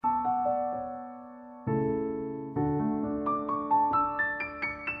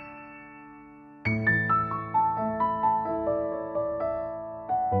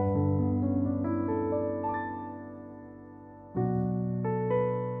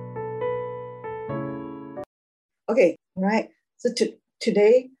Okay, all right. So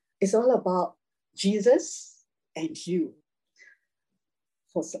today is all about Jesus and you.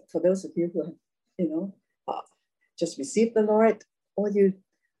 For those of you who have, just received the Lord, or you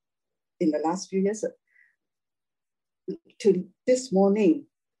in the last few years, to this morning,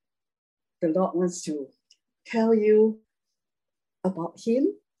 the Lord wants to tell you about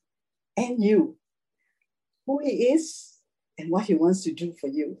Him and you, who He is and what He wants to do for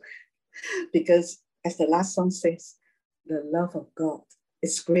you. Because as the last song says, the love of God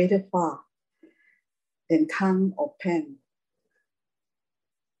is greater far than tongue or pen.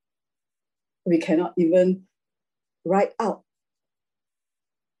 We cannot even write out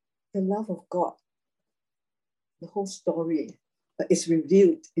the love of God, the whole story, but it's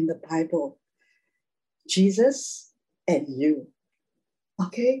revealed in the Bible. Jesus and you.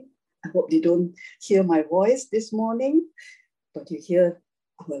 Okay? I hope you don't hear my voice this morning, but you hear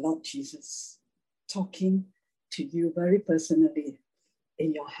our Lord Jesus talking to you very personally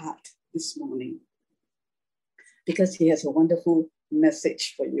in your heart this morning, because He has a wonderful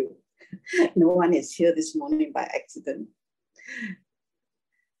message for you. No one is here this morning by accident.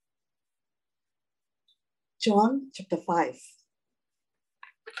 John chapter 5.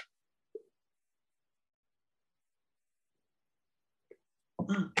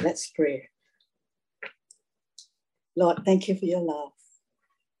 Let's pray. Lord, thank you for your love.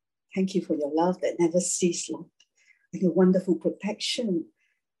 Thank you for your love that never ceases, Lord, and your wonderful protection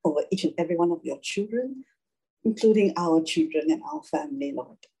over each and every one of your children, including our children and our family,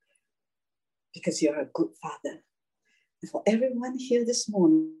 Lord, because you're a good Father. And for everyone here this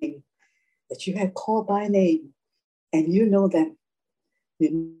morning that you have called by name, and you know them,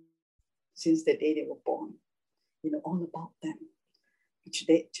 you know since the day they were born, you know all about them.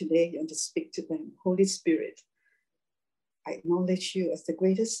 Today you want to speak to them. Holy Spirit, I acknowledge you as the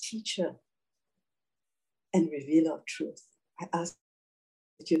greatest teacher and revealer of truth. I ask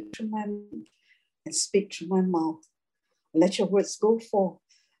that you through my mind and speak through my mouth. Let your words go forth,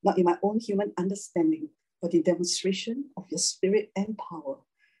 not in my own human understanding, but in demonstration of your spirit and power.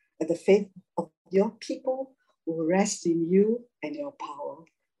 That the faith of your people will rest in you and your power.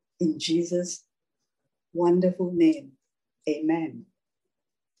 In Jesus' wonderful name, amen.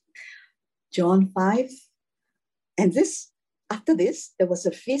 John 5. And after this, there was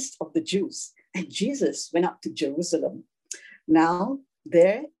a feast of the Jews, and Jesus went up to Jerusalem. Now,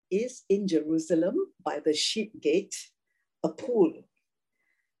 there is in Jerusalem by the sheep gate a pool,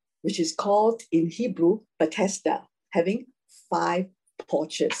 which is called in Hebrew Bethesda, having 5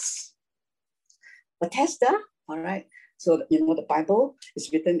 porches. Bethesda, all right. So, the Bible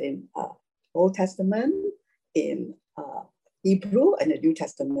is written in Old Testament, in Hebrew, and the New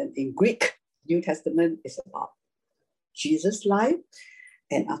Testament in Greek. New Testament is about Jesus' life,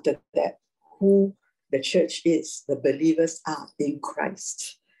 and after that, who the church is, the believers are in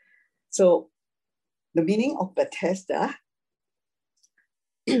Christ. So the meaning of Bethesda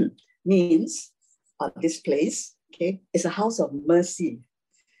means this place, okay, is a house of mercy,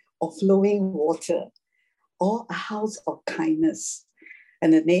 or flowing water, or a house of kindness.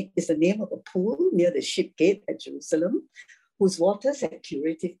 And the name is the name of a pool near the sheep gate at Jerusalem, whose waters have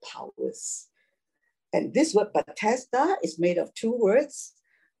curative powers. And this word Bethesda is made of 2 words,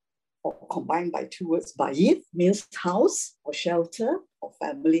 or combined by 2 words. Bayith means house or shelter or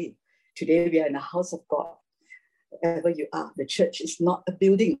family. Today we are in the house of God. Wherever you are, the church is not a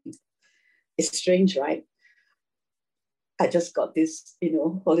building. It's strange, right? I just got this,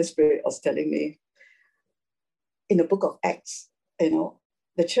 Holy Spirit was telling me in the book of Acts,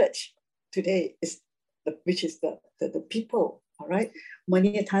 the church today is, which is the people, all right?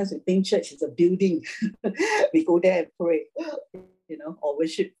 Many times we think church is a building. We go there and pray, or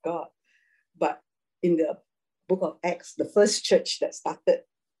worship God. But in the book of Acts, the first church that started,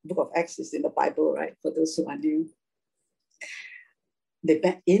 book of Acts is in the Bible, right? For those who are new. They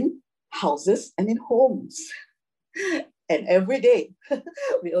met in houses and in homes. And every day,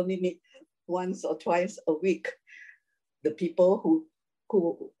 we only meet once or twice a week. The people who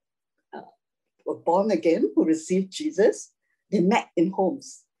were born again, who received Jesus, they met in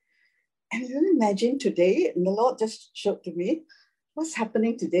homes. And you imagine today, and the Lord just showed to me, what's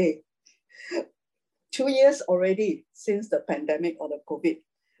happening today? 2 years already since the pandemic or the COVID.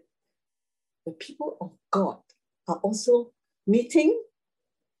 The people of God are also meeting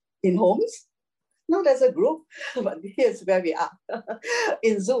in homes, not as a group, but here's where we are,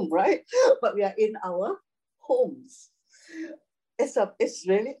 in Zoom, right? But we are in our homes. It's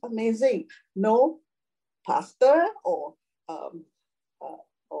really amazing. No pastor or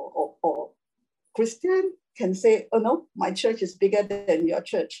Christian can say, oh no, my church is bigger than your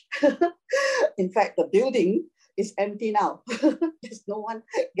church. In fact, the building is empty now. There's no one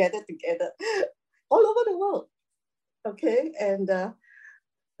gathered together all over the world. Okay, and the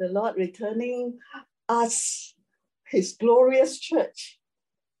Lord returning us, his glorious church,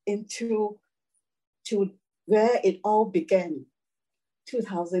 into to where it all began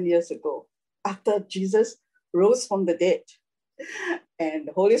 2,000 years ago, after Jesus rose from the dead and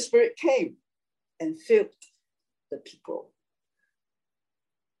the Holy Spirit came and filled the people.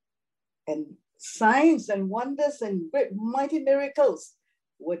 And signs and wonders and great mighty miracles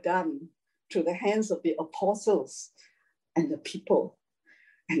were done through the hands of the apostles and the people.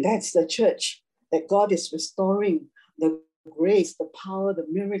 And that's the church that God is restoring, the grace, the power, the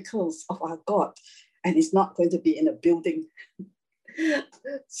miracles of our God. And it's not going to be in a building.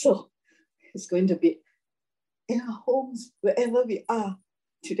 So it's going to be in our homes, wherever we are.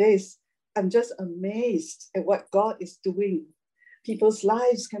 Today, I'm just amazed at what God is doing. People's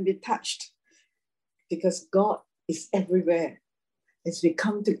lives can be touched because God is everywhere. As we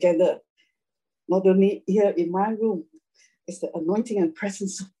come together, not only here in my room, it's the anointing and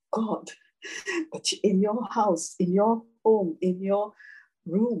presence of God, but in your house, in your home, in your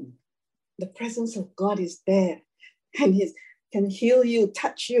room, the presence of God is there, and He can heal you,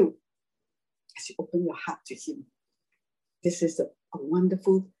 touch you, as you open your heart to Him. This is a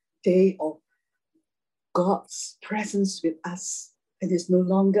wonderful day of God's presence with us, and it's no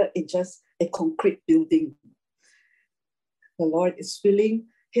longer just a concrete building. The Lord is filling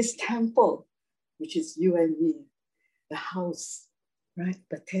His temple, which is you and me, the house, right?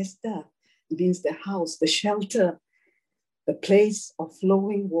 Bethesda means the house, the shelter, the place of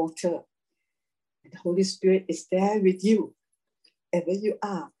flowing water. And the Holy Spirit is there with you, wherever you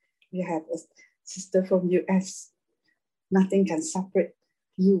are. We have a sister from US. Nothing can separate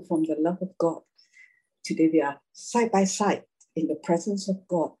you from the love of God. Today we are side by side in the presence of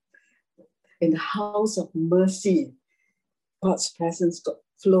God, in the house of mercy. God's presence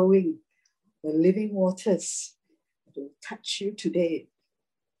flowing, the living waters will touch you today.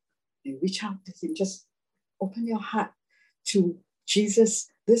 You reach out to Him. Just open your heart to Jesus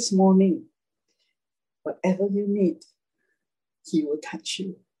this morning. Whatever you need, He will touch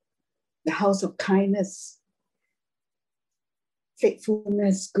you. The house of kindness,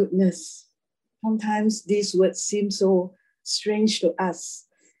 faithfulness, goodness. Sometimes these words seem so strange to us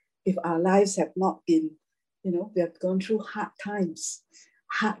if our lives have not been, we have gone through hard times,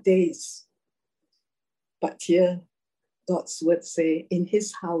 hard days. But here, God's words say, in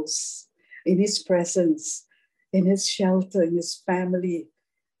His house, in His presence, in His shelter, in His family,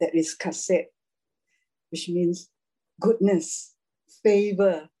 there is chesed, which means goodness,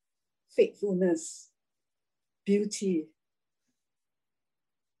 favor, faithfulness, beauty.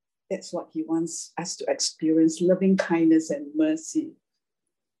 That's what He wants us to experience, loving kindness and mercy.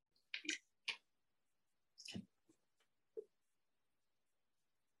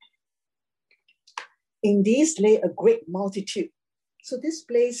 In these lay a great multitude. So this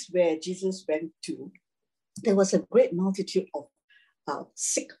place where Jesus went to, there was a great multitude of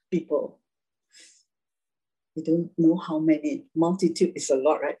sick people. We don't know how many. Multitude is a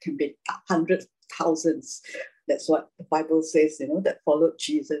lot, right? Can be hundreds, thousands. That's what the Bible says, that followed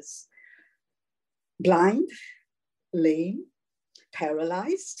Jesus. Blind, lame,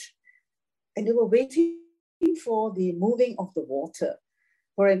 paralyzed, and they were waiting for the moving of the water.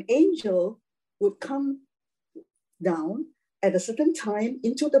 For an angel would come down at a certain time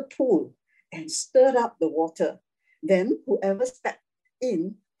into the pool and stir up the water. Then whoever stepped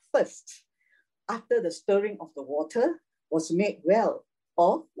in first after the stirring of the water was made well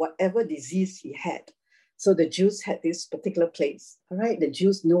of whatever disease he had. So the Jews had this particular place, all right? The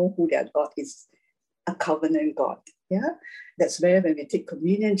Jews know who their God is, a covenant God, yeah? That's where when we take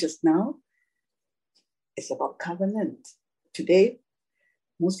communion just now, it's about covenant. Today,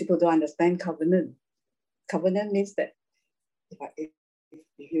 most people don't understand covenant. Covenant means that if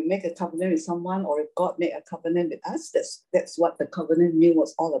you make a covenant with someone, or if God made a covenant with us, that's what the covenant meal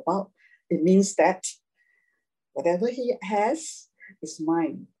was all about. It means that whatever He has is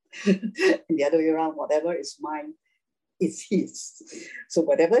mine. And the other way around, whatever is mine is His. So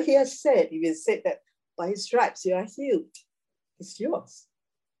whatever He has said, if He said that by His stripes you are healed, it's yours.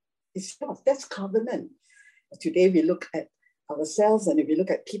 It's yours. That's covenant. Today we look at ourselves, and if we look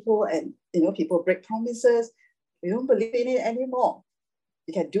at people, and people break promises, we don't believe in it anymore.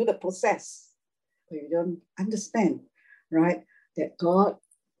 You can do the process, but you don't understand, right? That God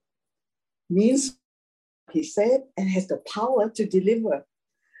means what He said and has the power to deliver.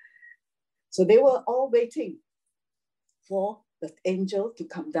 So they were all waiting for the angel to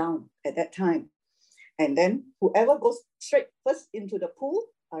come down at that time. And then whoever goes straight first into the pool,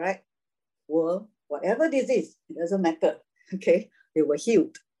 all right, will, whatever disease, doesn't matter. Okay, they were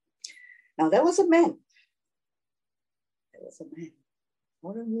healed. Now there was a man. There was a man,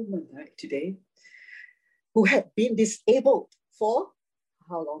 not a woman, right, today, who had been disabled for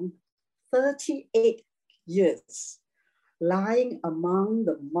how long? 38 years, lying among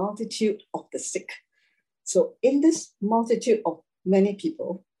the multitude of the sick. So in this multitude of many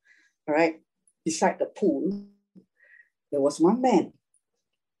people, all right, beside the pool, there was one man.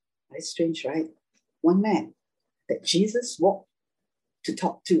 Very strange, right? One man that Jesus walked to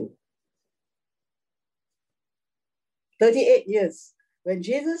talk to. 38 years. When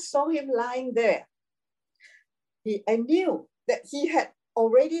Jesus saw him lying there, he knew that he had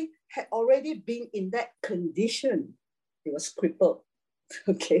already been in that condition. He was crippled.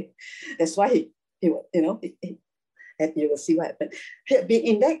 Okay, that's why he and you will see what happened. He had been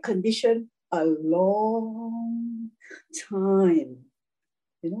in that condition a long time.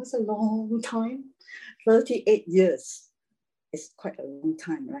 You know, it's a long time. 38 years. It's quite a long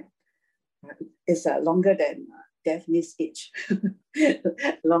time, right? It's longer than Daphne's age.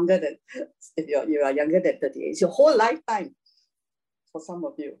 Longer than, if you are younger than 38. It's your whole lifetime for some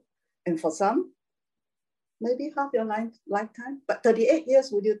of you. And for some, maybe half your lifetime. But 38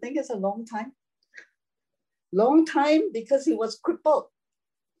 years, would you think it's a long time? Long time because he was crippled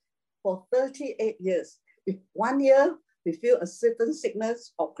for 38 years. If 1 year we feel a certain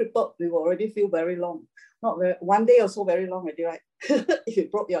sickness or crippled, we will already feel very long. Not very, 1 day or so very long already, right? If you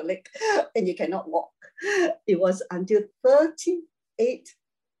broke your leg and you cannot walk. It was until 38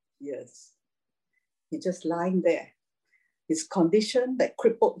 years. He just lying there. His condition that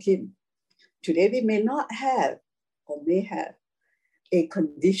crippled him. Today we may not have or may have a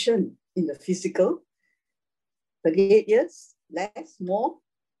condition in the physical. 38 years, less, more,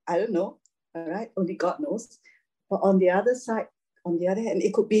 I don't know. All right, only God knows. But on the other side, on the other hand,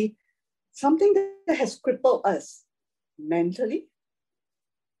 it could be something that has crippled us mentally,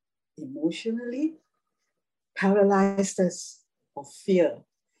 emotionally, paralyzed us of fear.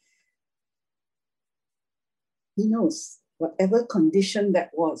 He knows whatever condition that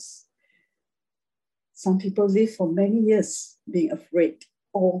was. Some people live for many years being afraid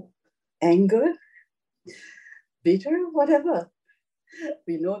or anger, bitter, whatever.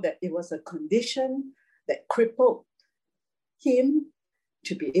 We know that it was a condition that crippled him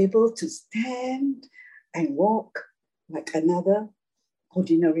to be able to stand and walk like another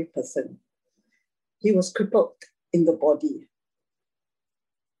ordinary person. He was crippled in the body.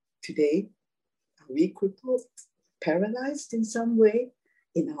 Today, are we crippled, paralyzed in some way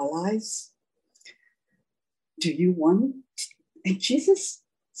in our lives? Do you want, and Jesus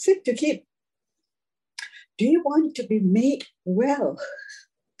said to him, do you want to be made well?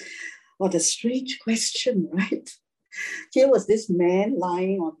 What a strange question, right? Here was this man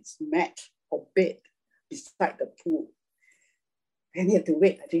lying on his mat or bed beside the pool. And he had to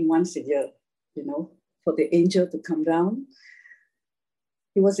wait, I think, once a year, you know, for the angel to come down.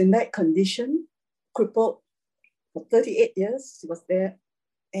 He was in that condition, crippled for 38 years. He was there.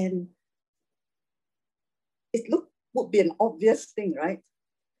 And it would be an obvious thing, right?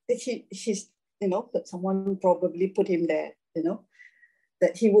 That he's, you know, that someone probably put him there, you know,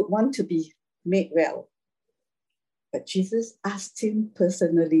 that he would want to be made well. But Jesus asked him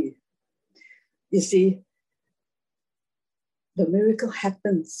personally. You see, the miracle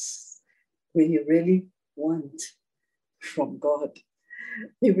happens when you really want from God.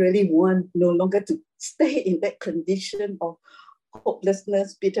 You really want no longer to stay in that condition of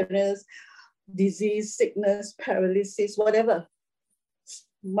hopelessness, bitterness, disease, sickness, paralysis, whatever,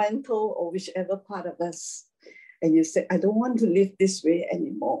 mental or whichever part of us. And you say, I don't want to live this way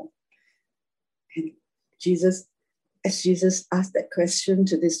anymore. And Jesus, as Jesus asked that question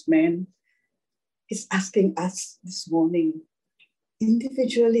to this man, he's asking us this morning,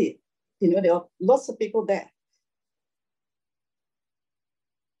 individually. You know, there are lots of people there.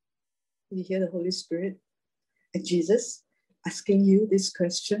 You hear the Holy Spirit and Jesus asking you this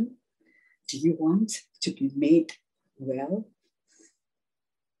question, do you want to be made well?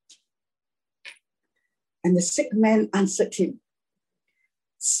 And the sick man answered him,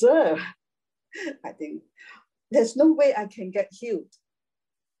 Sir, I think, there's no way I can get healed.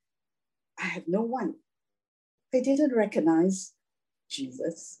 I have no one. They didn't recognize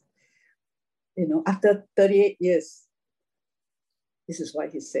Jesus. You know, after 38 years, this is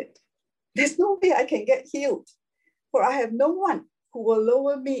what he said. There's no way I can get healed, for I have no one who will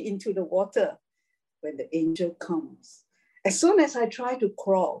lower me into the water when the angel comes. As soon as I try to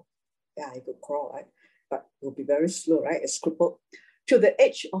crawl, I could crawl, right? But it will be very slow, right? It's crippled to the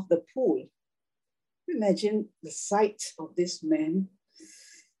edge of the pool. Imagine the sight of this man.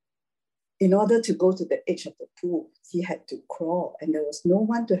 in order to go to the edge of the pool, he had to crawl, and there was no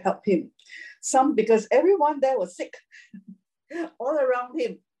one to help him. Some, because everyone there was sick, all around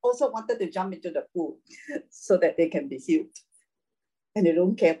him also wanted to jump into the pool so that they can be healed. And they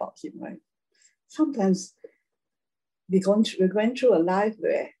don't care about him, right? Sometimes we're going through a life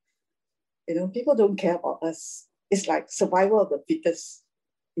where, people don't care about us. It's like survival of the fittest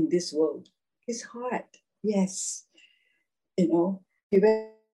in this world. It's hard, yes. We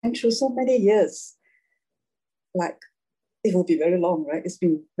went through so many years. Like, it will be very long, right? It's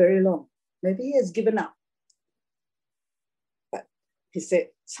been very long. Maybe he has given up. But he said,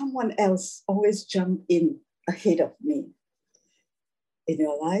 someone else always jumped in ahead of me. In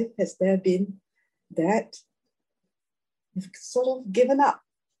your life, has there been that you've sort of given up?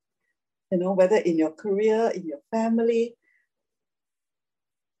 Whether in your career, in your family,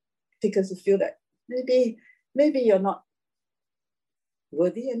 because you feel that maybe you're not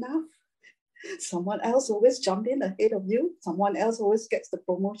worthy enough. Someone else always jumps in ahead of you. Someone else always gets the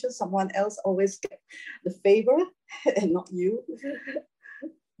promotion. Someone else always gets the favor and not you.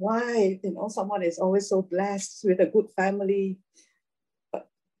 Why? Someone is always so blessed with a good family, but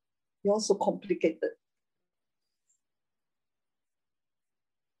you're so complicated.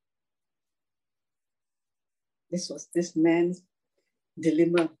 This was this man's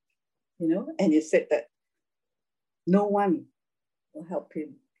dilemma, and he said that no one will help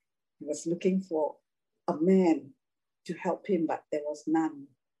him. He was looking for a man to help him, but there was none.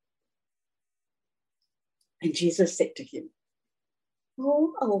 And Jesus said to him,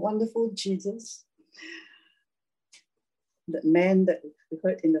 oh, our wonderful Jesus, the man that we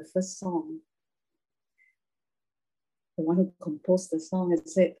heard in the first song, the one who composed the song, and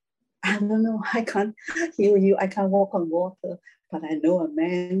said, I don't know, I can't heal you, I can't walk on water, but I know a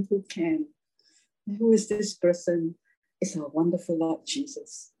man who can. And who is this person? It's our wonderful Lord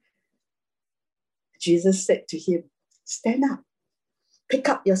Jesus. Jesus said to him, stand up, pick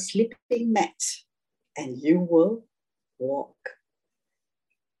up your sleeping mat, and you will walk.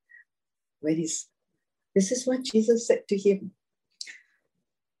 This is what Jesus said to him.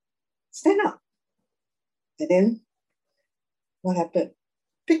 Stand up. And then what happened?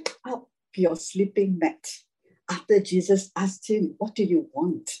 Pick up your sleeping mat. After Jesus asked him, what do you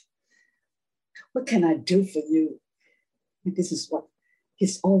want? What can I do for you? And this is what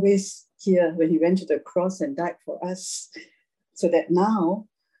he's always here when he went to the cross and died for us. So that now,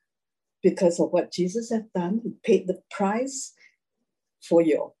 because of what Jesus had done, he paid the price for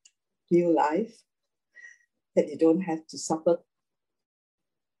your new life, that you don't have to suffer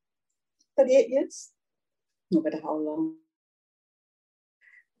 38 years, no matter how long.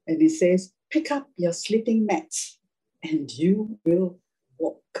 And he says, pick up your sleeping mat and you will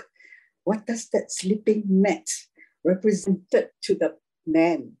walk. What does that sleeping mat represented to the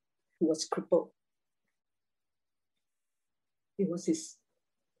man who was crippled? It was his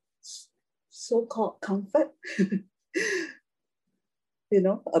so-called comfort.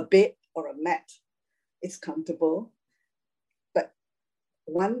 A bed or a mat is comfortable, but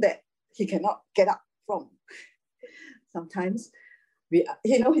one that he cannot get up from. Sometimes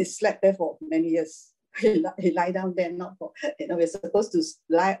he slept there for many years. He lie down there, not for, we're supposed to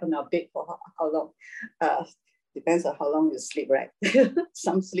lie on our bed for how long? Depends on how long you sleep, right?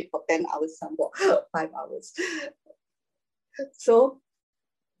 Some sleep for 10 hours, some for 5 hours. So,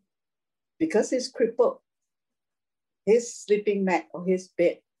 because he's crippled, his sleeping mat or his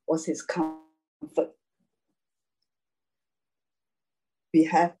bed was his comfort. We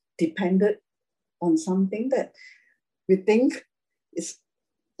have depended on something that we think is,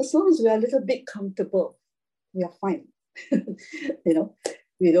 as long as we are a little bit comfortable, we are fine.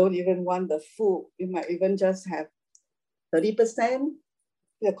 We don't even want the food. We might even just have 30%.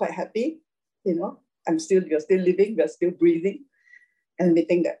 We're quite happy. You're still living, we're still breathing. And we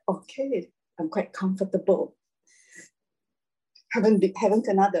think that, okay, I'm quite comfortable. Haven't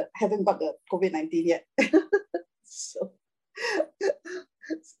got the COVID-19 yet. So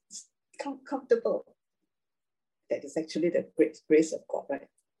comfortable. That is actually the great grace of God, right?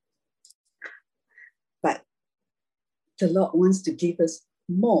 But the Lord wants to give us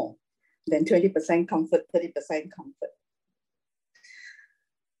more than 20% comfort, 30% comfort.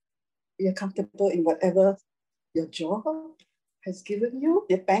 You're comfortable in whatever your job has given you,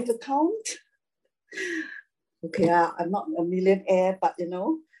 your bank account. Okay, I'm not a millionaire, but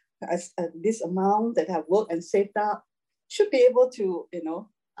this amount that I've worked and saved up should be able to,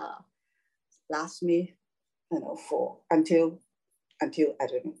 last me, for until I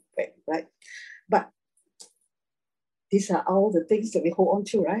don't know when, right? But these are all the things that we hold on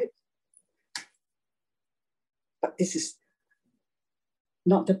to, right? But this is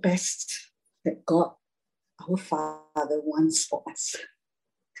not the best that God, our Father, wants for us.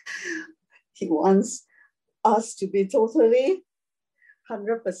 He wants us to be totally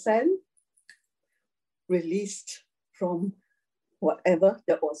 100% released from whatever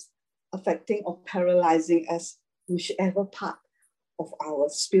that was affecting or paralyzing us, whichever part of our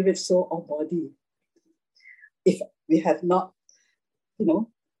spirit, soul, or body. If we have not,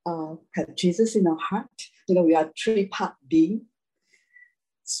 have Jesus in our heart, we are three-part being,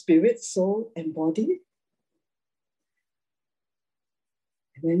 spirit, soul, and body.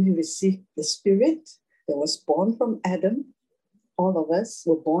 And when we receive the Spirit that was born from Adam, all of us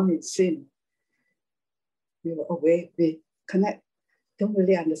were born in sin. We were away, we connect, don't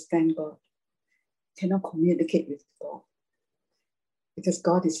really understand God, cannot communicate with God, because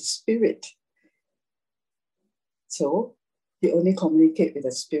God is a spirit. So we only communicate with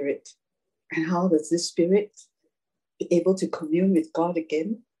the Spirit. And how does this Spirit be able to commune with God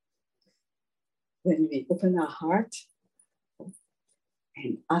again? When we open our heart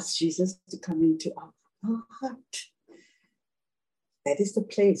and ask Jesus to come into our heart. That is the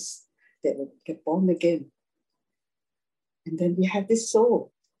place that will get born again. And then we have this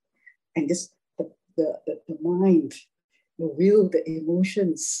soul, and this the mind, the will, the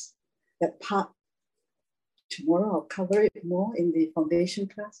emotions, that part. Tomorrow I'll cover it more in the foundation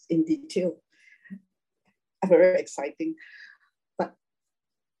class in detail. Very exciting. But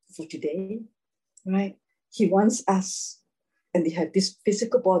for today, right, He wants us, and we have this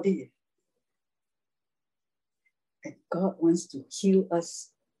physical body. And God wants to heal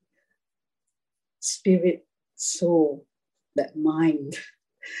us, spirit, soul, that mind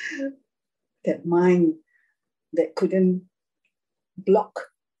that couldn't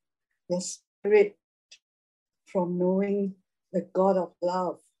block the spirit from knowing the God of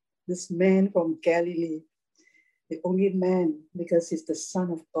love, this man from Galilee, the only man, because he's the Son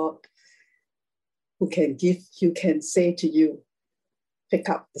of God, who can say to you, pick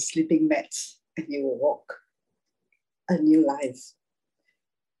up the sleeping mat and you will walk a new life.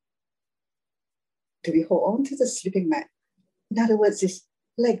 Do we hold on to the sleeping mat? In other words, is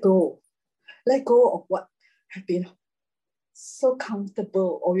let go. Let go of what has been so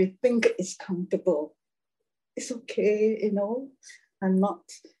comfortable, or you think it's comfortable. It's okay, I'm not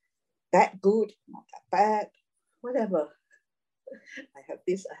that good, not that bad, whatever. I have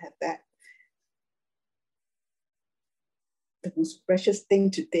this, I have that. The most precious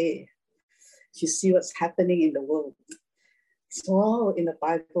thing today, you see what's happening in the world. It's all in the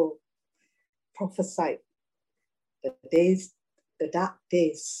Bible, prophesied. The dark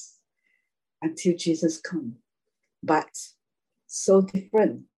days until Jesus comes. But so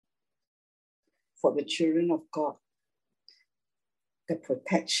different for the children of God. The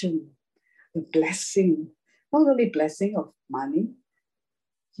protection, the blessing, not only blessing of money,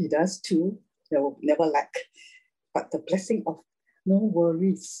 He does too, there will never lack, but the blessing of no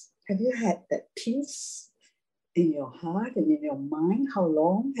worries. Have you had that peace in your heart and in your mind? How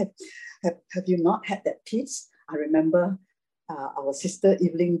long have you not had that peace? I remember our sister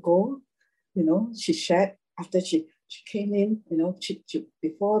Evelyn Goh, she shared after she came in,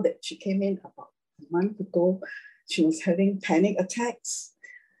 before that she came in about a month ago, she was having panic attacks.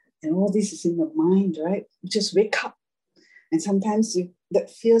 And all this is in the mind, right? You just wake up. And sometimes that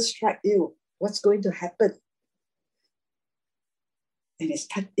fear strikes you. What's going to happen? And it's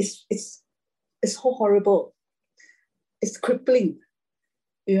so horrible. It's crippling.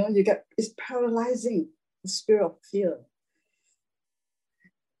 It's paralyzing, the spirit of fear.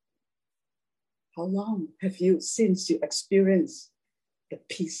 How long have you, since you experienced the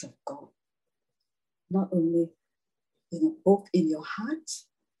peace of God? Not only, both in your heart,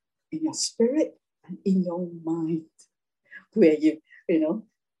 in your spirit, and in your mind, where you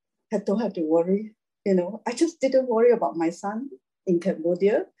don't have to worry. I just didn't worry about my son in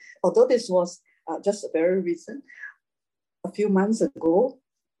Cambodia, although this was just very recent, a few months ago.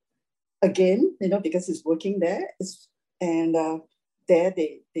 Again, because he's working there, and there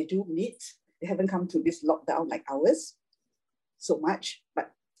they do meet. They haven't come to this lockdown like ours so much,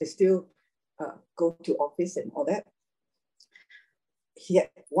 but they still go to office and all that. He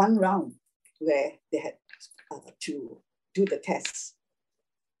had one round where they had to do the tests.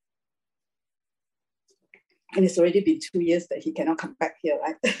 And it's already been 2 years that he cannot come back here,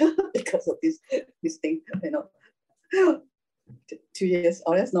 right? Because of this thing, 2 years,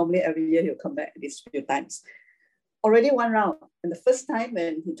 or else normally every year he'll come back these few times. Already one round. And the first time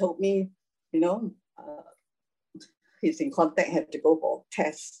when he told me, he's in contact, had to go for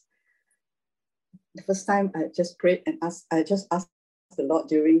tests. The first time I just prayed and I just asked the Lord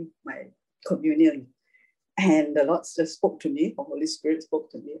during my communion. And the Lord just spoke to me, the Holy Spirit spoke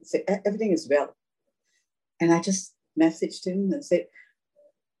to me and said, everything is well. And I just messaged him and said,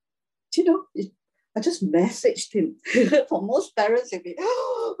 you know, I just messaged him. For most parents, it'd be,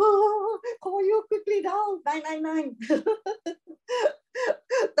 oh, call you quickly now, 999.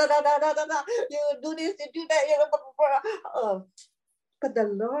 da, da, da, da, da, da. You do this, you do that. But the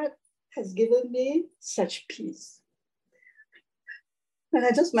Lord has given me such peace. And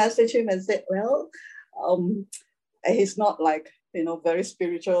I just messaged him and said, well, he's not like, you know, very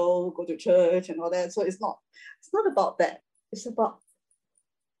spiritual, go to church and all that. So it's not about that. It's about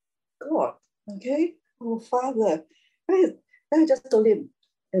God, okay? Oh, Father. And I just told him,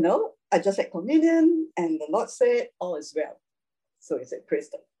 you know, I just had communion and the Lord said, all is well. So he said, praise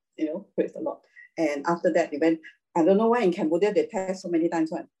the Lord. And after that, he went, I don't know why in Cambodia they test so many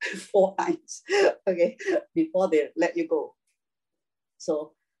times, 4 times, okay, before they let you go.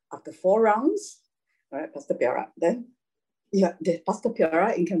 So after 4 rounds, all right, Pastor Piara, then the Pastor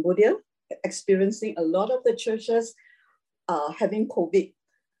Piara in Cambodia experiencing a lot of the churches having COVID.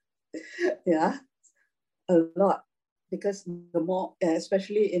 Yeah, a lot, because the more,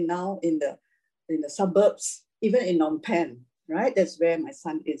 especially in the suburbs, even in Phnom Penh, right? That's where my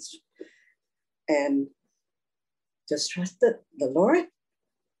son is, and just trusted the Lord.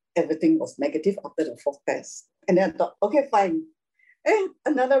 Everything was negative after the 4th test, and then I thought, okay, fine,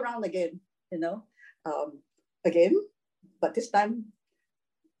 another round again, you know, again, but this time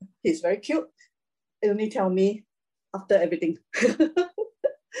he's very cute. He only tell me after everything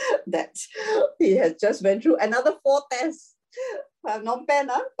that he has just went through another 4 tests. Phnom Penh,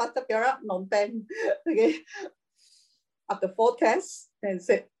 Pastor Piara, Phnom Penh. Okay. After 4 tests, and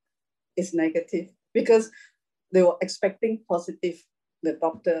said it's negative because they were expecting positive. The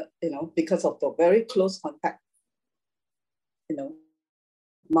doctor, you know, because of the very close contact, you know,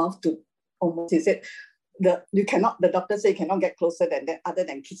 mouth to almost, he said, the doctor said you cannot get closer than that other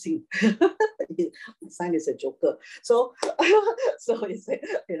than kissing. My son is a joker. So he said,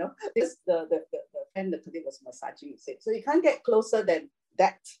 you know, this the friend that today was massaging, he said, so you can't get closer than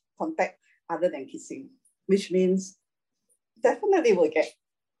that contact other than kissing, which means definitely will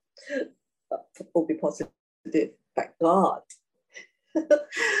be positive. But God,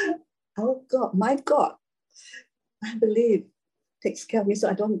 our God, my God, I believe takes care of me. So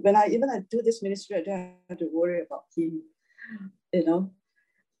I don't, when I do this ministry, I don't have to worry about him. You know,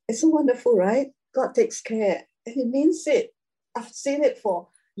 it's so wonderful, right? God takes care, and He means it. I've seen it for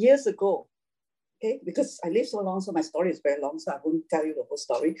years ago. Okay, because I live so long, so my story is very long, so I won't tell you the whole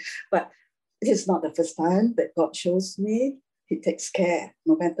story. But it's not the first time that God shows me He takes care,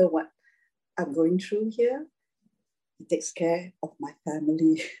 no matter what I'm going through here. He takes care of my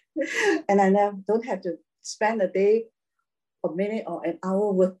family, and I now don't have to spend a day, a minute, or an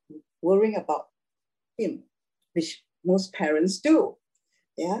hour worrying about him, which most parents do.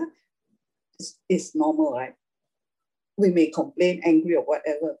 Yeah, it's normal, right? We may complain, angry, or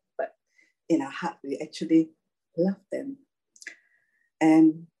whatever, but in our heart, we actually love them.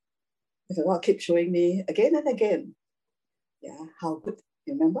 And if the Lord keeps showing me again and again, yeah, how good,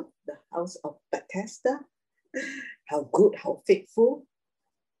 remember the house of Bethesda? How good, how faithful,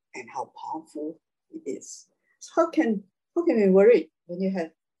 and how powerful it is. So how can we worry when you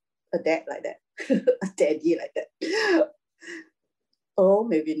have a dad like that, a daddy like that? Or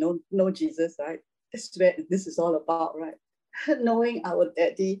maybe know Jesus, right? That's where this is all about, right? Knowing our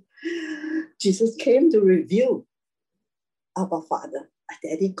daddy. Jesus came to reveal our Father, a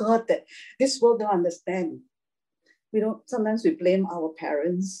daddy God that this world don't understand. Sometimes we blame our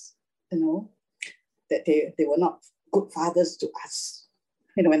parents, you know, that they were not good fathers to us.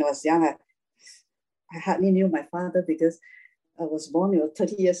 You know, when I was young, I hardly knew my father because I was born,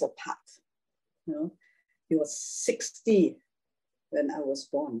 30 years apart. You know, he was 60 when I was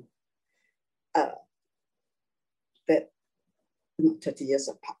born. Not 30 years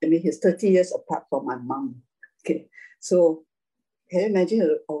apart. I mean, he's 30 years apart from my mom. Okay, so can you imagine,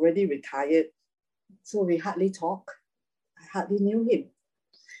 he already retired? So we hardly talk. I hardly knew him.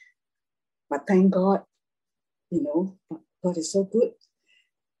 But thank God, you know, God is so good.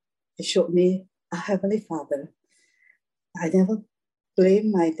 He showed me a Heavenly Father. I never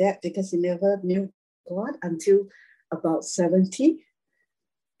blame my dad because he never knew God until about 70.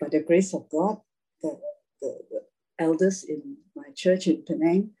 By the grace of God, the elders in my church in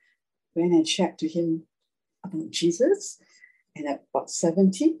Penang went and shared to him about Jesus. And at about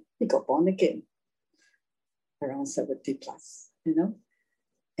 70, he got born again, around 70 plus, you know.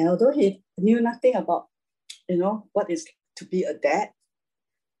 And although he knew nothing about, you know, what is to be a dad,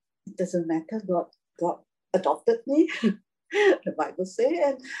 it doesn't matter. God adopted me, the Bible says,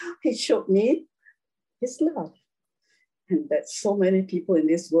 and he showed me His love. And that so many people in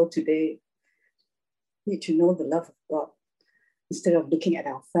this world today need to know the love of God instead of looking at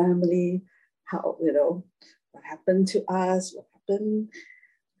our family, how, what happened to us, what happened,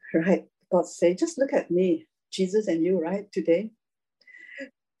 right? God say, just look at me, Jesus and you, right, today.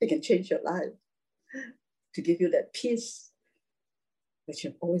 It can change your life to give you that peace that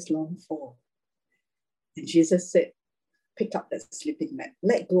you've always longed for. And Jesus said, pick up that sleeping mat,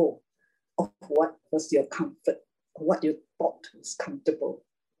 let go of what was your comfort, or what you thought was comfortable,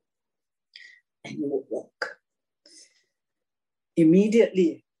 and you will walk.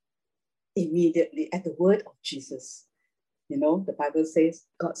 Immediately at the word of Jesus, the Bible says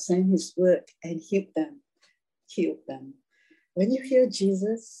God sent his word and healed them. When you hear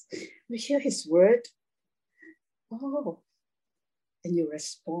Jesus, you hear his word, and you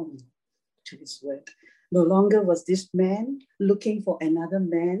respond to his word. No longer was this man looking for another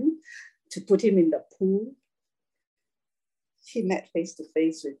man to put him in the pool. He met face to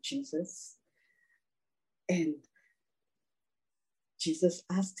face with Jesus. And Jesus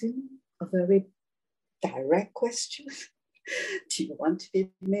asked him a very direct question. Do you want to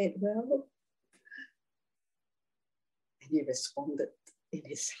be made well? And he responded in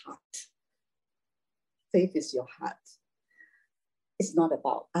his heart. Faith is your heart. It's not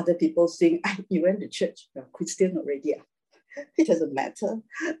about other people saying, you went to church, you're a Christian already. It doesn't matter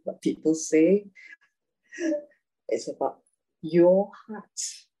what people say. It's about your heart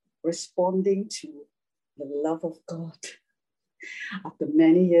responding to the love of God. After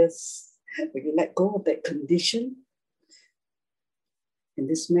many years, when you let go of that condition, and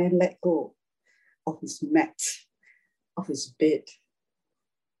this man let go of his mat, of his bed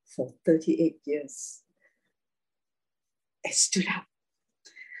for 38 years, and stood up.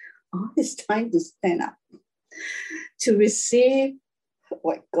 It's time to stand up, to receive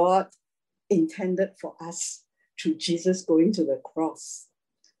what God intended for us through Jesus going to the cross.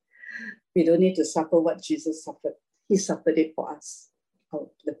 We don't need to suffer what Jesus suffered. He suffered it for us.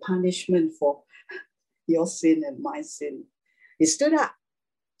 The punishment for your sin and my sin. He stood up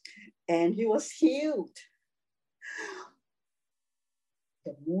and he was healed.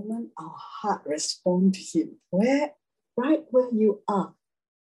 The moment our heart responds to him, right where you are,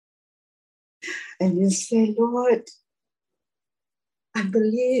 and you say, Lord, I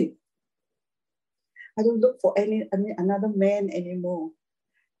believe. I don't look for another man anymore.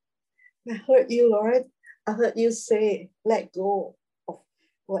 I heard you, Lord. I heard you say, let go of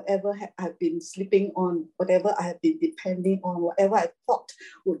whatever I've been sleeping on, whatever I have been depending on, whatever I thought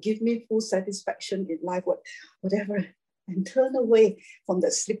would give me full satisfaction in life, whatever, and turn away from the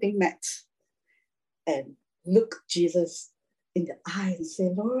sleeping mat and look Jesus in the eye and say,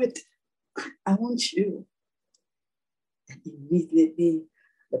 Lord, I want you. And immediately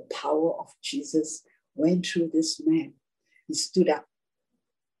the power of Jesus went through this man. He stood up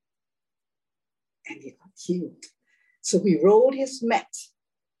and he got healed. So he rolled his mat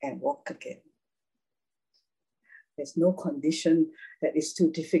and walked again. There's no condition that is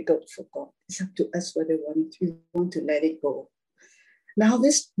too difficult for God. It's up to us whether we want to let it go. Now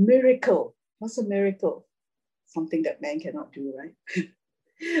this miracle, what's a miracle? Something that man cannot do, right?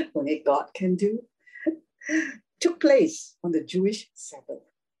 Only God can do. Took place on the Jewish Sabbath.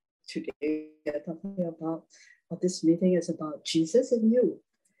 Today we are talking about, or this meeting is about Jesus and you.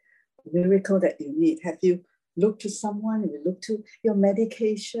 The miracle that you need. Have you looked to someone? Have you looked to your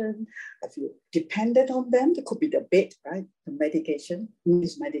medication? Have you depended on them? It could be the bed, right? The medication,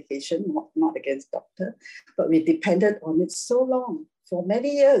 is medication, not against doctor, but we depended on it so long, for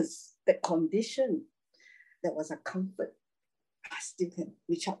many years. That condition that was a comfort. I still can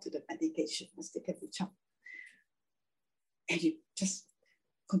reach out to the medication. I still can reach out. And you just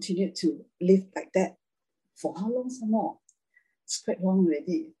continue to live like that. For how long some more? It's quite long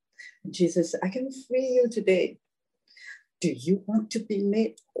already. And Jesus said, I can free you today. Do you want to be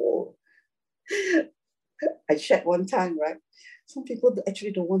made whole? I shared one time, right? Some people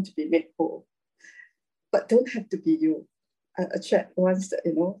actually don't want to be made whole. But don't have to be you. I shared once that,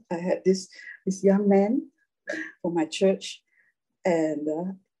 I had this young man from my church, and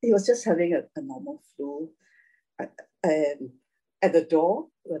he was just having a normal flu. And at the door,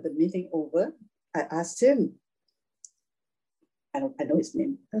 with the meeting over, I asked him, I know his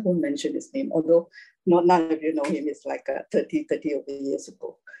name. I won't mention his name, although none of you know him. It's like 30 over years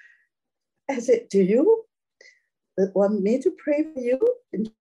ago. I said, do you want me to pray for you?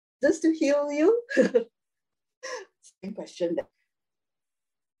 Just to heal you? Same question that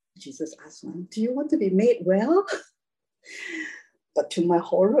Jesus asked him, do you want to be made well? But to my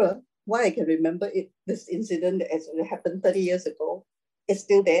horror, why I can remember this incident that happened 30 years ago, is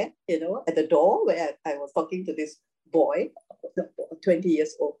still there, at the door where I was talking to this boy, 20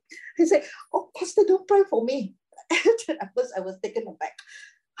 years old. He said, "Oh, Pastor, don't pray for me." At first, I was taken aback.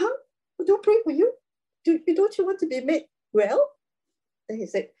 "Huh? Don't pray for you? Don't you want to be made well?" Then he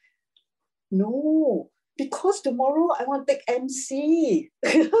said, "No, because tomorrow I want to take MC."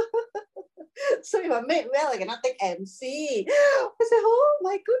 So if I'm made well, I cannot take MC. I said, "Oh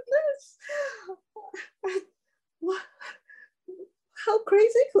my goodness. How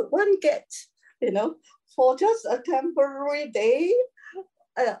crazy could one get, for just a temporary day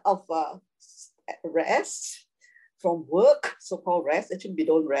of rest from work, so-called rest. Actually, we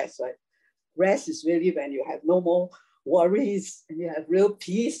don't rest, right? Rest is really when you have no more worries and you have real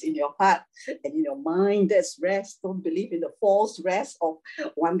peace in your heart and in your mind. That's rest. Don't believe in the false rest of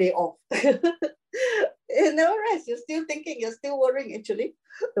one day off. No rest. You're still thinking, you're still worrying. Actually,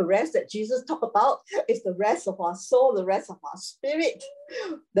 the rest that Jesus talked about is the rest of our soul, the rest of our spirit,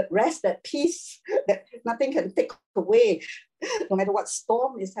 the rest, that peace that nothing can take away. No matter what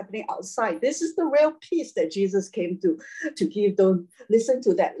storm is happening outside, this is the real peace that Jesus came to give. Don't listen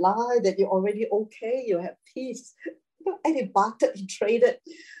to that lie that you're already okay, you have peace. And he bartered, he traded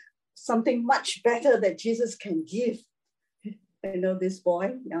something much better that Jesus can give. This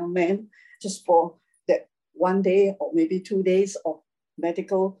boy, young man, just for that one day or maybe 2 days of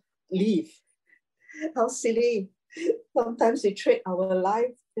medical leave. How silly. Sometimes we trade our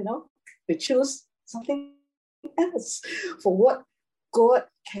life, we choose something else for what God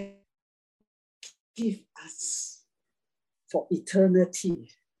can give us for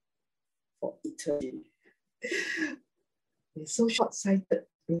eternity. For eternity. We're so short-sighted.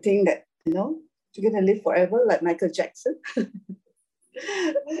 We think that, you're going to live forever like Michael Jackson.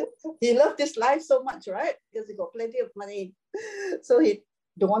 He loved his life so much, right? Because he got plenty of money. So he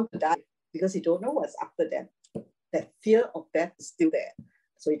don't want to die because he don't know what's after death. That fear of death is still there.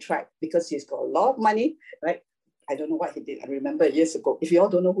 So he tried because he's got a lot of money, right? I don't know what he did. I remember years ago. If you all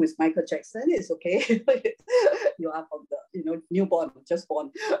don't know who is Michael Jackson, it's okay. You are from the, newborn, just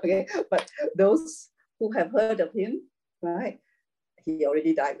born. Okay. But those who have heard of him, right? He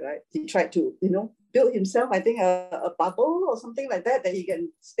already died, right? He tried to, build himself, I think, a bubble or something like that he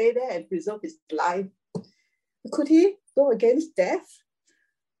can stay there and preserve his life. Could he go against death?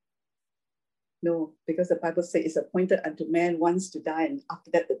 No, because the Bible says it's appointed unto man once to die, and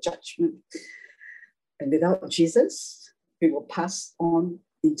after that, the judgment. And without Jesus, we will pass on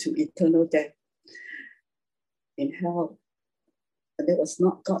into eternal death in hell. And that was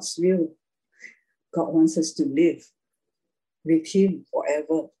not God's will. God wants us to live with him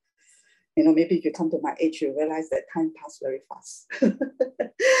forever. Maybe if you come to my age, you realize that time passed very fast.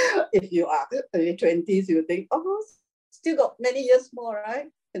 If you are early 20s, you think, oh, still got many years more, right?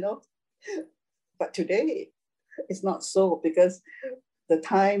 But today, it's not so, because the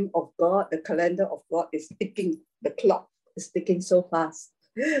time of God, the calendar of God is ticking. The clock is ticking so fast.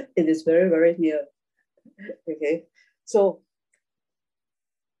 It is very, very near. Okay, so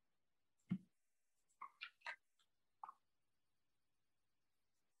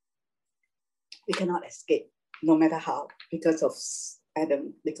we cannot escape, no matter how, because of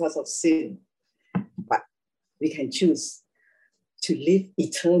Adam, because of sin. But we can choose to live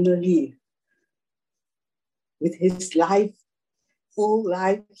eternally with his life, full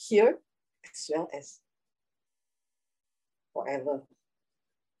life here, as well as forever.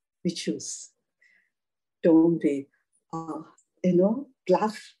 We choose. Don't be,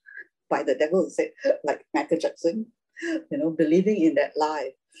 bluffed by the devil, say, like Michael Jackson, believing in that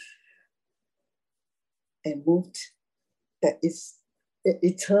lie and moved. That is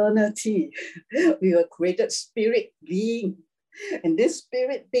eternity. We were created spirit being, and this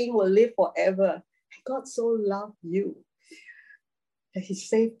spirit being will live forever. God so loved you that he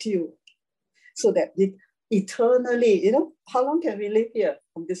saved you so that eternally, how long can we live here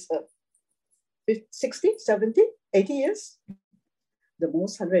on this earth? 60, 70, 80 years? The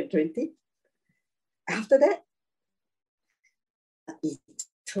most 120. After that, an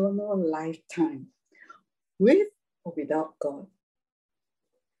eternal lifetime with or without God.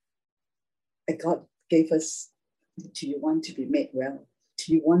 And God gave us, do you want to be made well?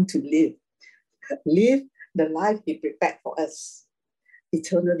 Do you want to live? Live the life he prepared for us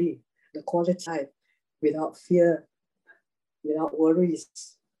eternally, the quality life, without fear, without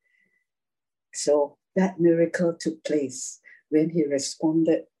worries. So that miracle took place when he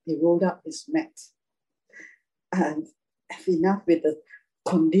responded. He rolled up his mat. And enough with the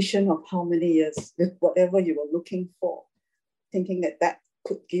condition of how many years, with whatever you were looking for, thinking that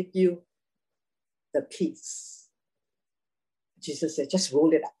could give you the peace. Jesus said, just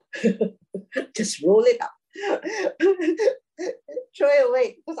roll it up. Just roll it up. throw it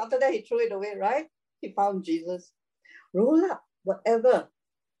away. Because after that, he threw it away, right? He found Jesus. Roll up whatever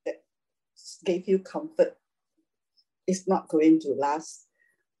that gave you comfort. It's not going to last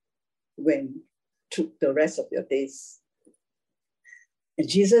when through the rest of your days. And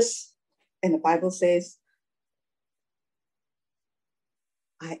Jesus, and the Bible says,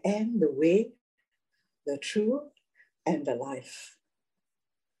 I am the way, the truth, and the life.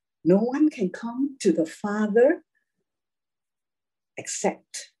 No one can come to the Father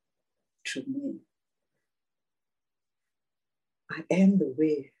except through me. I am the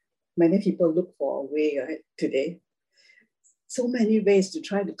way. Many people look for a way, right, today. So many ways to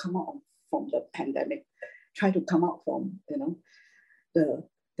try to come out from the pandemic, try to come out from,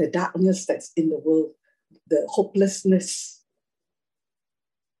 the darkness that's in the world, the hopelessness.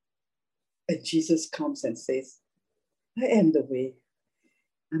 And Jesus comes and says, I am the way.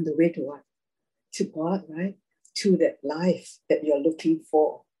 I'm the way to what? To God, right? To that life that you're looking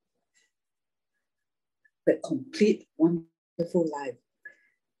for. That complete, wonderful life.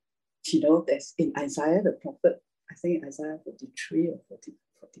 There's in Isaiah the prophet, I think Isaiah 43 or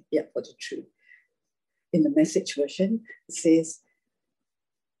 43. In the Message version, it says,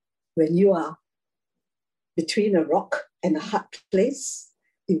 when you are between a rock and a hard place,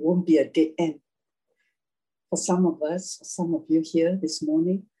 it won't be a dead end. For some of us, for some of you here this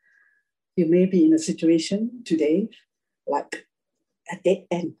morning, you may be in a situation today like a dead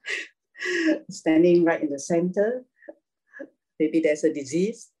end, standing right in the center. Maybe there's a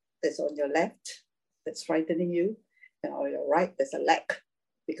disease that's on your left that's frightening you, and on your right, there's a lack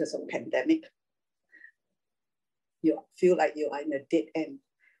because of pandemic. You feel like you are in a dead end.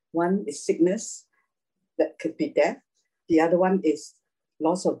 One is sickness, that could be death. The other one is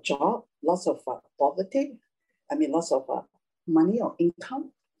loss of job, loss of poverty. Loss of money or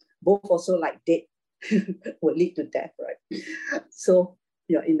income. Both also like death will lead to death, right? So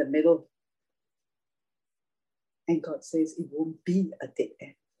you're in the middle. And God says it won't be a dead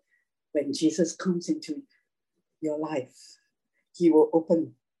end. When Jesus comes into your life, he will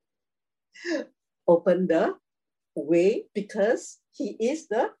open the way, because he is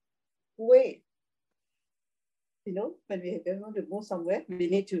the way. When we want to go somewhere, we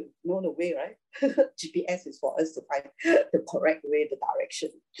need to know the way, right? GPS is for us to find the correct way, the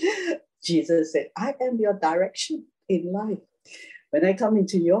direction. Jesus said, I am your direction in life. When I come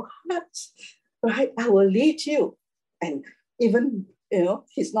into your heart, right, I will lead you. And even,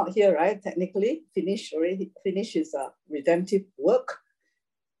 he's not here, right? Technically, he finished his redemptive work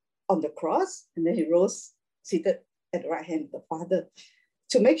on the cross, and then he rose, seated at the right hand of the Father,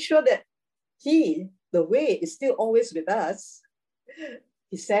 to make sure that the way is still always with us.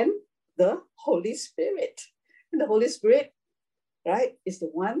 He sent the Holy Spirit. And the Holy Spirit, right, is the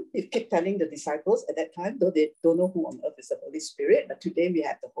one he kept telling the disciples at that time, though they don't know who on earth is the Holy Spirit, but today we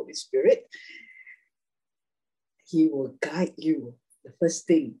have the Holy Spirit. He will guide you. The first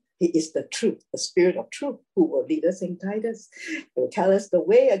thing, he is the truth, the Spirit of truth, who will lead us and guide us. He will tell us the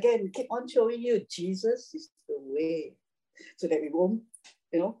way again, keep on showing you Jesus is the way, so that we won't,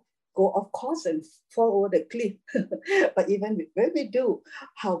 go off course and fall over the cliff. But even when we do,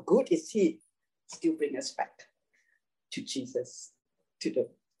 how good is he? Still bring us back to Jesus, to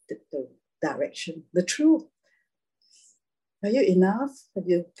the direction, the truth. Are you enough? Have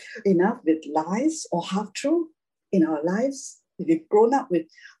you enough with lies or half truth in our lives? If you've grown up with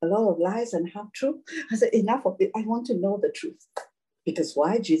a lot of lies and half truth, I said, enough of it. I want to know the truth. Because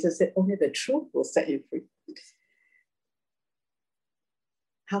why? Jesus said, only the truth will set you free.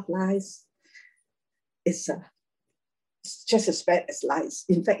 Half lies is just as bad as lies.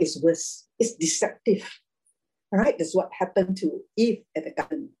 In fact, it's worse. It's deceptive. All right, that's what happened to Eve at the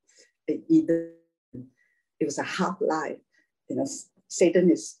garden in Eden. It was a half lie.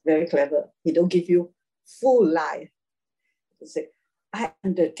 Satan is very clever. He don't give you full lie. He say, I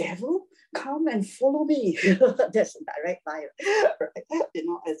am the devil. Come and follow me. That's a direct lie, right?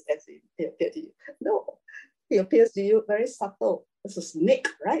 As he appeared to you. No, he appears to you very subtle. It's a snake,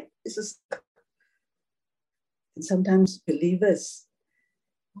 right? It's a snake. And sometimes believers,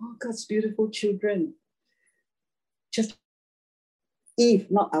 God's beautiful children, just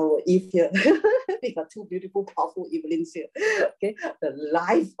Eve, not our Eve here. We got two beautiful, powerful Evelyns here. Okay, the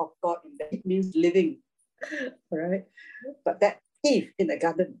life of God in that, it means living, right? But that Eve in the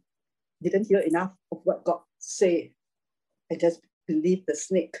garden didn't hear enough of what God said. I just believed the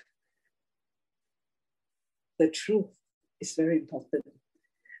snake. The truth is very important.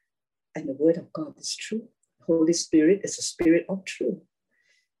 And the word of God is true. Holy Spirit is a spirit of truth.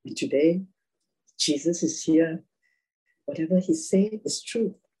 And today, Jesus is here. Whatever he said is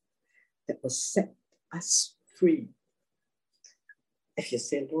truth. That will set us free. if you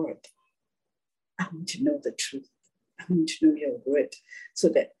say, Lord, I want to know the truth. I want to know your word so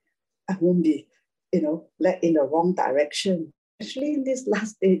that I won't be, led in the wrong direction, especially in these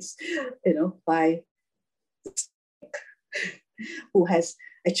last days, by who has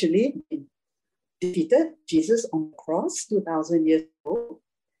actually been defeated Jesus on the cross 2,000 years ago.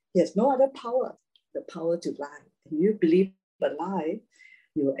 He has no other power, the power to lie. If you believe a lie,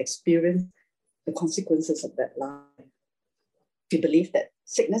 you will experience the consequences of that lie. If you believe that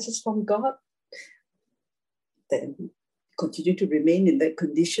sickness is from God, then continue to remain in that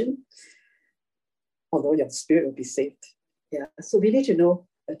condition, although your spirit will be saved. Yeah. So we need to know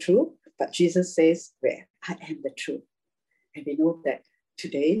the truth, but Jesus says, where I am the truth. And we know that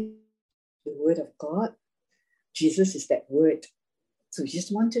today, the word of God, Jesus is that word. So we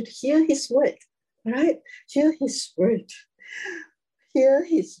just want to hear his word, right? Hear his word. Hear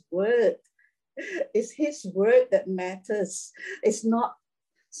his word. It's his word that matters. It's not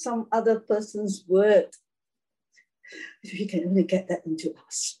some other person's word. We can only get that into our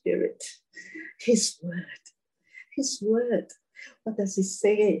spirit. His word. His word. What does he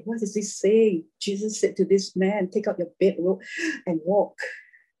say? What is he saying? Jesus said to this man, take up your bedrobe and walk.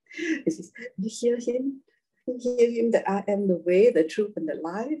 He says, you hear him? You hear him that I am the way, the truth, and the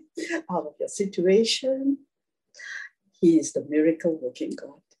life out of your situation. He is the miracle working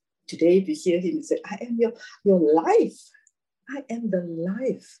God. Today, if you hear him, you say, I am your life. I am the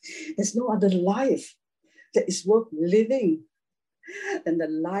life. There's no other life that is worth living than the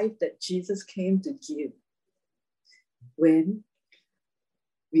life that Jesus came to give when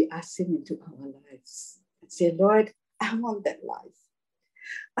we ask him into our lives and say, Lord, I want that life.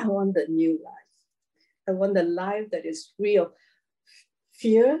 I want the new life. I want the life that is free of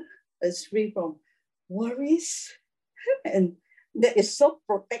fear, is free from worries, and that is so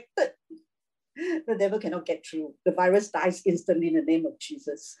protected. The devil cannot get through. The virus dies instantly in the name of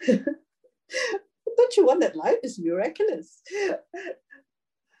Jesus. Don't you want that life? It's miraculous. It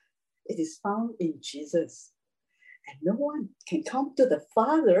is found in Jesus. And no one can come to the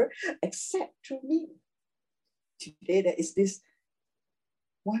Father except through me. Today, there is this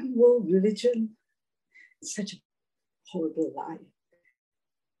one world religion. It's such a horrible lie.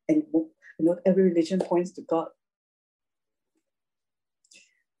 And every religion points to God.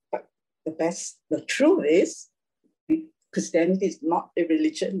 But the truth is, Christianity is not a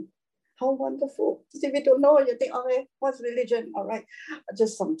religion. How wonderful. If you don't know, you think, okay, what's religion? All right,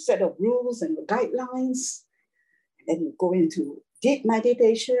 just some set of rules and guidelines. And then you go into deep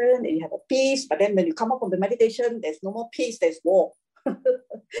meditation and you have a peace. But then when you come up from the meditation, there's no more peace, there's war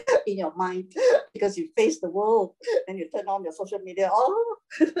in your mind because you face the world and you turn on your social media. Oh,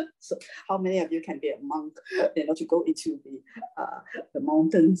 so how many of you can be a monk, to go into the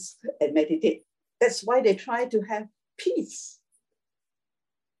mountains and meditate? That's why they try to have peace.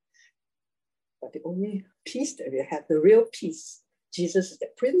 But the only peace that we have, the real peace, Jesus is the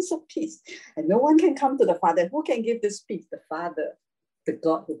Prince of Peace. And no one can come to the Father. Who can give this peace? The Father, the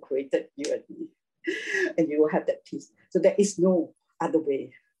God who created you and me. And you will have that peace. So there is no other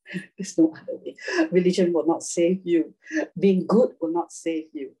way. There's no other way. Religion will not save you. Being good will not save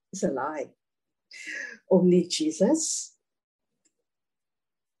you. It's a lie. Only Jesus,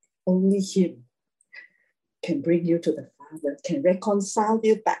 only him can bring you to the Father, can reconcile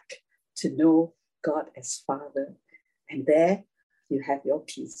you back to know God as Father. And there you have your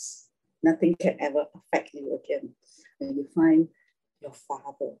peace. Nothing can ever affect you again. When you find your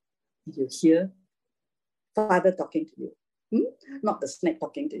Father, you hear Father talking to you. Not the snake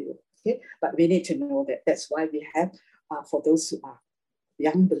talking to you. Okay? But we need to know that. That's why we have, for those who are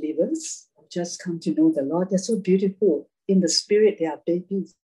young believers, who just come to know the Lord, they're so beautiful. In the spirit, they are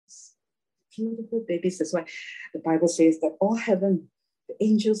babies. Beautiful babies. That's why the Bible says that all heaven, the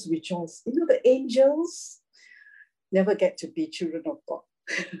angels rejoice. The angels never get to be children of God.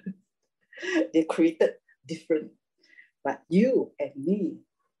 They're created different. But you and me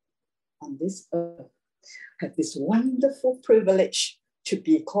on this earth have this wonderful privilege to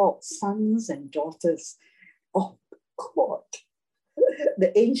be called sons and daughters of God.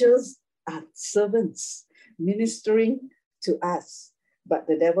 The angels are servants ministering to us, but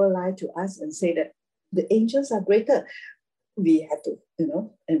the devil lied to us and say that the angels are greater. We have to,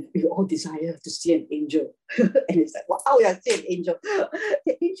 and we all desire to see an angel. And it's like, wow, I see an angel.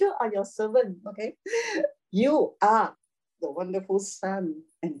 The angel are your servant, okay? You are the wonderful son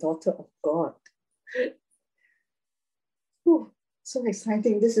and daughter of God. Whew, so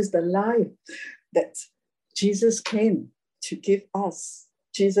exciting. This is the life that Jesus came to give us.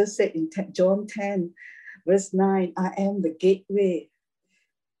 Jesus said in John 10, verse 9, I am the gateway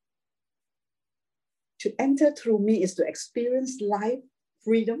To enter through me is to experience life,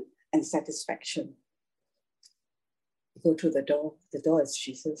 freedom, and satisfaction. Go through the door. The door is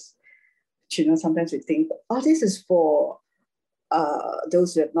Jesus. You know, sometimes we think, oh, this is for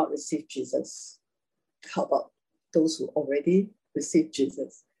those who have not received Jesus. How about those who already received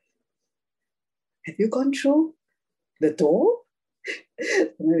Jesus? Have you gone through the door?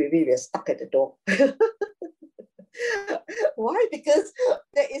 Maybe we're stuck at the door. Why? Because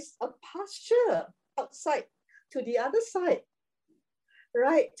there is a pasture outside to the other side,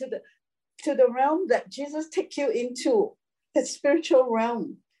 right? To the realm that Jesus takes you into, the spiritual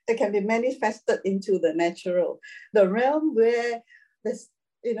realm that can be manifested into the natural, the realm where there's,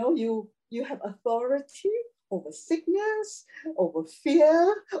 you know, you have authority over sickness, over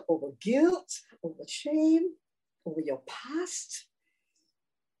fear, over guilt, over shame, over your past,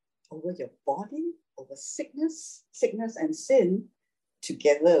 over your body, over sickness and sin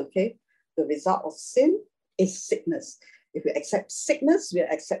together, okay? The result of sin is sickness. If we accept sickness, we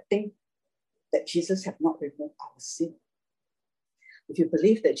are accepting that Jesus has not removed our sin. If you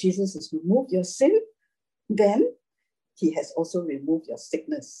believe that Jesus has removed your sin, then he has also removed your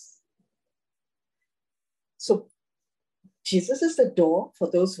sickness. So Jesus is the door for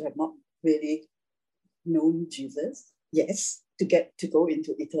those who have not really known Jesus, yes, to go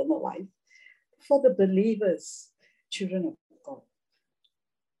into eternal life. For the believers, children of God,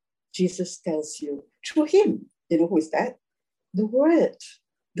 Jesus tells you through him, you know who is that? The Word,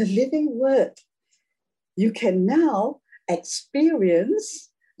 the living Word. You can now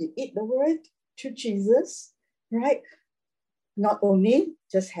experience, you eat the Word through Jesus, right? Not only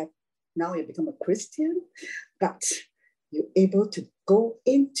just have, now you become a Christian, but you're able to go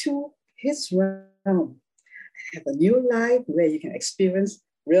into his realm, have a new life where you can experience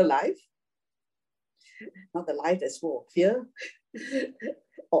real life, not the life that's full of fear,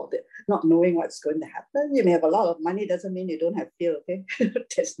 or not knowing what's going to happen. You may have a lot of money, doesn't mean you don't have fear, okay?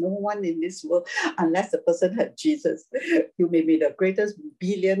 There's no one in this world, unless the person had Jesus. You may be the greatest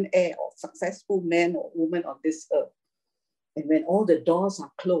billionaire or successful man or woman on this earth. And when all the doors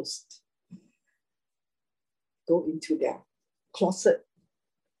are closed, go into their closet,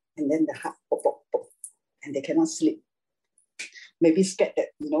 and then the heart pop, pop, pop, and they cannot sleep. Maybe scared that,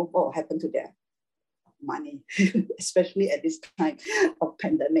 you know, what will happen to their money, especially at this time of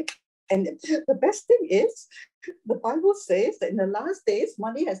pandemic. And the best thing is, the Bible says that in the last days,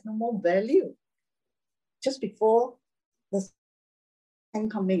 money has no more value. Just before the time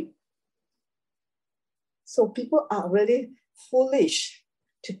coming. So people are really foolish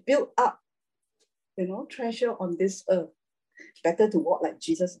to build up, you know, treasure on this earth. Better to walk like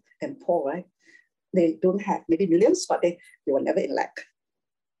Jesus and Paul, right? They don't have maybe millions, but they were never in lack.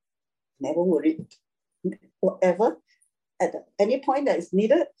 Never worried. Whatever, at any point that is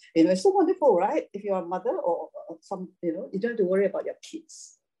needed, you know, it's so wonderful, right? If you're a mother or some, you know, you don't have to worry about your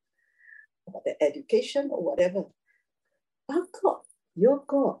kids, about their education or whatever. Our God, your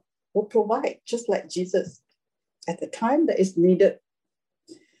God, will provide just like Jesus at the time that is needed.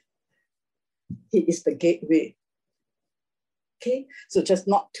 He is the gateway. Okay, so just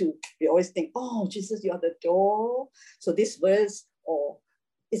not to, we always think, oh, Jesus, you are the door. So this verse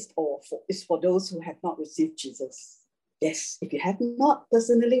is for those who have not received Jesus. Yes, if you have not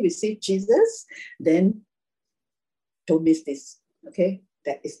personally received Jesus, then don't miss this, okay?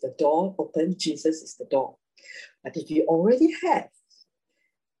 That is the door open. Jesus is the door. But if you already have,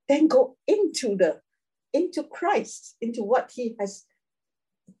 then go into Christ, into what he has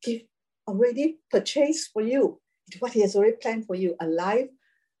already purchased for you, what he has already planned for you, a life.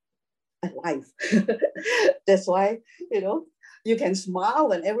 That's why, you know, you can smile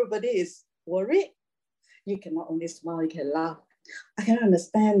when everybody is worried. You can not only smile, you can laugh. I can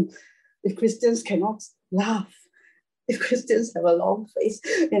understand if Christians cannot laugh, if Christians have a long face.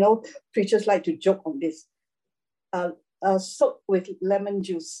 You know, preachers like to joke on this. Soaked with lemon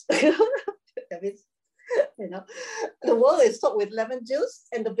juice. That means, you know, the world is soaked with lemon juice,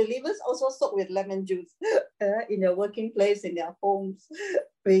 and the believers also soaked with lemon juice in their working place, in their homes.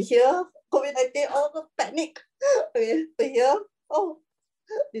 We hear COVID-19, all panic. We hear, oh,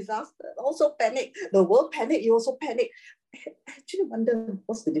 disaster, also panic. The world panic, you also panic. I actually wonder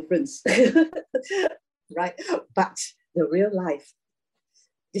what's the difference, right? But the real life,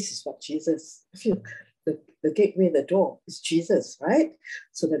 this is what Jesus, I feel the gateway, the door is Jesus, right?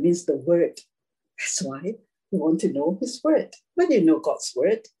 So that means the word. That's why we want to know his word. When you know God's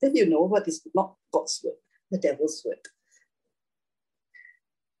word, then you know what is not God's word, the devil's word.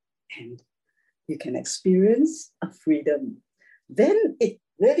 And you can experience a freedom. Then it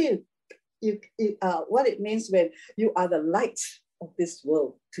really, what it means when you are the light of this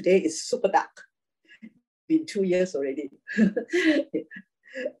world. Today is super dark. been 2 years already.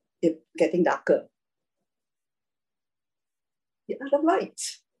 It's getting darker. You are the light.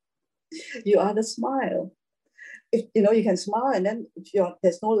 You are the smile. If you know, you can smile, and then if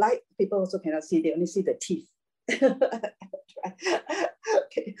there's no light, people also cannot see. They only see the teeth.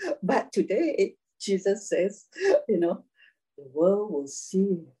 Okay. But today, Jesus says, you know, the world will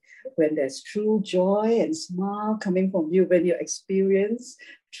see when there's true joy and smile coming from you, when you experience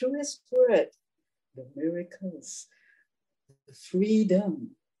through His word the miracles, the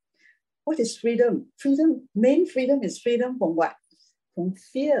freedom. What is freedom? Main freedom is freedom from what? From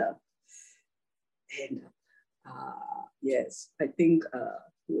fear. And yes, I think,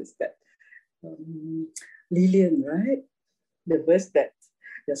 who is that? Lillian, right? The verse that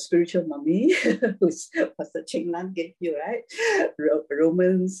your spiritual mommy, who's Pastor Cheng Lan gave you, right?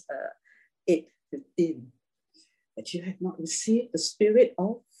 Romans 8:15. That you have not received the spirit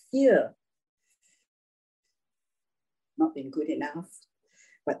of fear, not been good enough,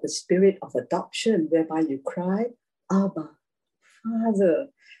 but the spirit of adoption, whereby you cry, Abba, Father.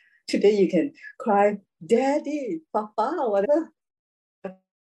 Today you can cry, Daddy, Papa, whatever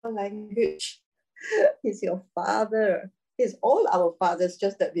language. He's your Father. He's all our fathers,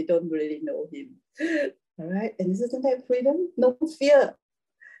 just that we don't really know Him. All right, and isn't that freedom? No fear.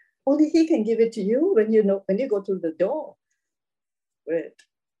 Only He can give it to you when you go through the door. Right?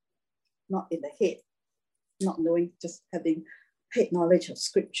 Not in the head, not knowing, just having head knowledge of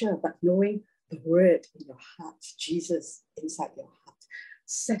Scripture, but knowing the Word in your heart, Jesus inside your heart.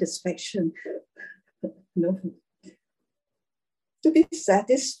 Satisfaction. No. To be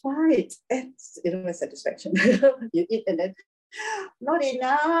satisfied. And you know, satisfaction. You eat and then, not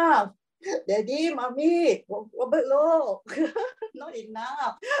enough. Daddy, Mommy, low. Not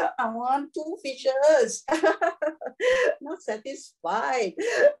enough. I want 2 fishes. Not satisfied.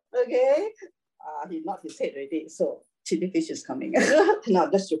 Okay. He nodded his head already. So chili fish is coming. No,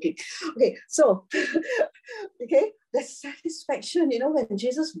 just joking. Okay, so okay, the satisfaction, you know, when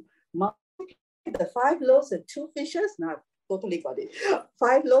Jesus multiplied the 5 loaves and 2 fishes. Now, totally got it.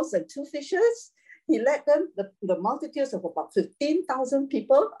 5 loaves and 2 fishes. He led them, the multitudes of about 15,000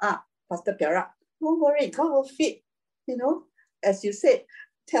 people. Pastor Piara, don't worry, God will feed. You know, as you said,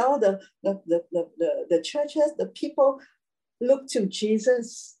 tell the churches, the people, look to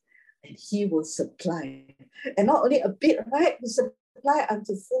Jesus and He will supply. And not only a bit, right? He supply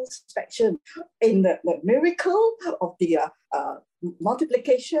unto full satisfaction. In the miracle of the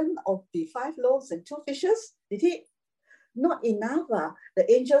multiplication of the 5 loaves and 2 fishes, did He? Not enough. The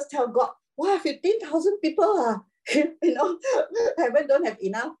angels tell God, wow, 15,000 people, you know, heaven don't have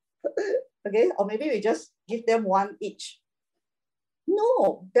enough. Okay, or maybe we just give them 1 each.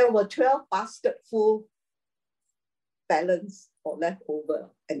 No, there were 12 basketful balance or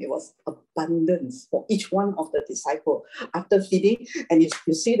leftover, and it was abundance for each one of the disciples. After feeding, and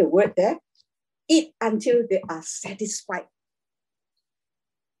you see the word there, eat until they are satisfied.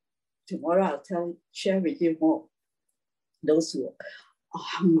 Tomorrow I'll share with you more. Those who are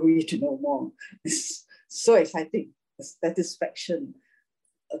hungry to know more. It's so exciting, the satisfaction,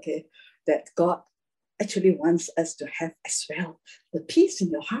 okay, that God actually wants us to have as well. The peace in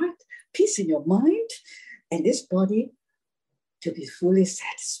your heart, peace in your mind, and this body to be fully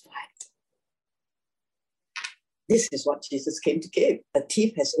satisfied. This is what Jesus came to give. A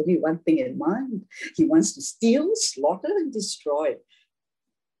thief has only one thing in mind. He wants to steal, slaughter, and destroy.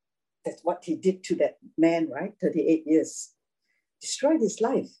 That's what he did to that man, right? 38 years. Destroyed his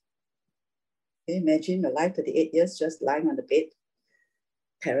life. Can you imagine a life, 38 years, just lying on the bed,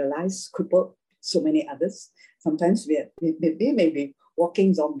 paralyzed, crippled, so many others. Sometimes we may be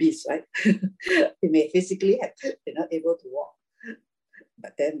walking zombies, right? We may physically be not able to walk.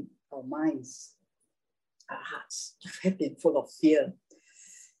 But then our minds, our hearts have been full of fear,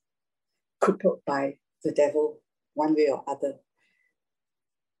 crippled by the devil one way or other.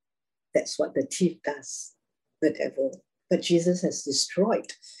 That's what the thief does, the devil. But Jesus has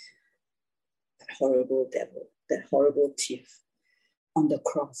destroyed that horrible devil, that horrible thief on the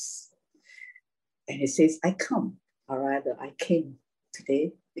cross. And he says, I come, or rather, I came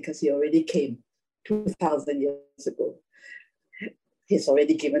today because he already came 2,000 years ago. He's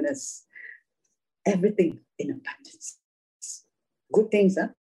already given us everything in abundance. Good things,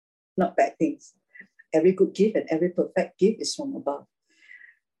 not bad things. Every good gift and every perfect gift is from above.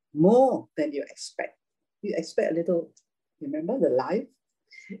 More than you expect. You expect a little, remember the life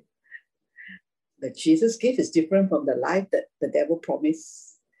that Jesus gave is different from the life that the devil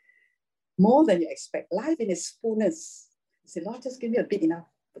promised. More than you expect. Life in its fullness. You say, Lord, just give me a bit enough.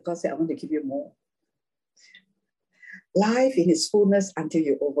 But God said, I want to give you more. Life in its fullness until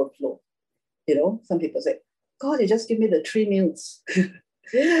you overflow. Some people say, God, you just give me the 3 meals.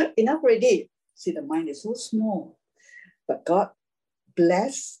 Enough already. See, the mind is so small. But God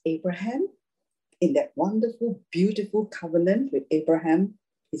blessed Abraham in that wonderful, beautiful covenant with Abraham.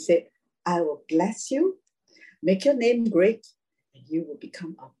 He said, I will bless you, make your name great, and you will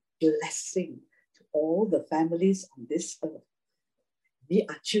become a blessing to all the families on this earth. We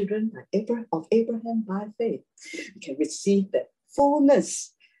are children of Abraham by faith. We can receive the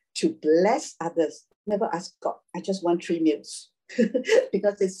fullness to bless others. Never ask God, I just want 3 meals.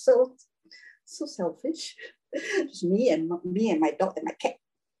 Because it's so selfish. Just me and my dog and my cat,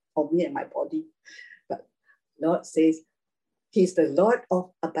 or me and my body. But Lord says, He's the Lord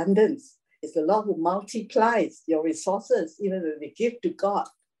of abundance. It's the Lord who multiplies your resources, even when we give to God.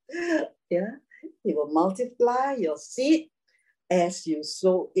 Yeah, He will multiply your seed as you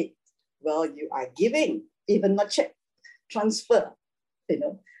sow it while you are giving, even not check, transfer.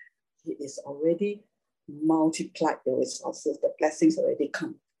 He is already multiplied your resources. The blessings already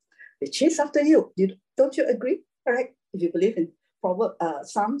come. They chase after you. Don't you agree? All right. If you believe in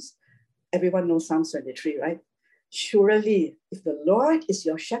Psalms, everyone knows Psalms 23, right? Surely, if the Lord is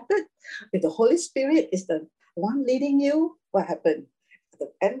your shepherd, if the Holy Spirit is the one leading you, what happened? At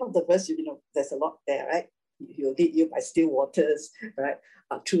the end of the verse, there's a lot there, right? He will lead you by still waters, right?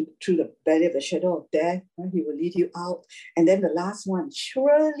 Through the valley of the shadow of death, right? He will lead you out. And then the last one,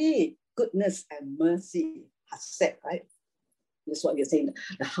 surely goodness and mercy has set, right? That's what you're saying,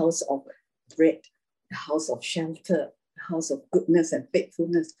 the house of bread, the house of shelter, the house of goodness and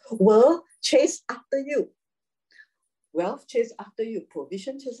faithfulness will chase after you. Wealth chase after you,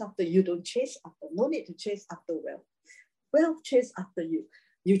 provision chase after you. Don't chase after, no need to chase after wealth. Wealth chase after you.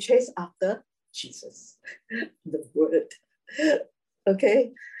 You chase after Jesus, the word.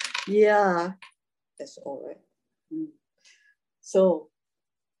 Okay? Yeah, that's all right. So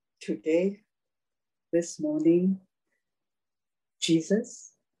today, this morning,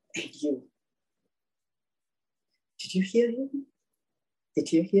 Jesus and you. Did you hear him?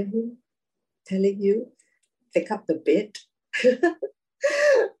 Did you hear him telling you, pick up the bed,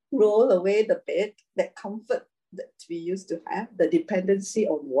 roll away the bed, that comfort that we used to have, the dependency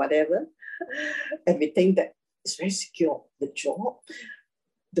on whatever, and we think that it's very secure, the job,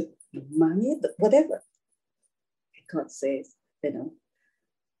 the money, whatever. And God says,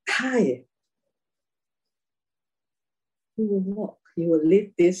 hi, you will walk, you will live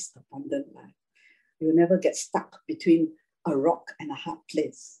this abundant life. You will never get stuck between a rock and a hard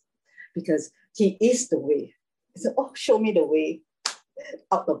place, because He is the way. He said, show me the way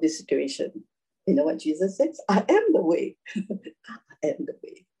out of this situation. You know what Jesus says? I am the way. I am the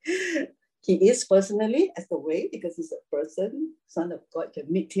way. He is personally as the way, because He's a person, Son of God. You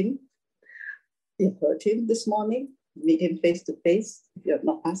can meet Him. You heard Him this morning. Meet Him face to face. If you have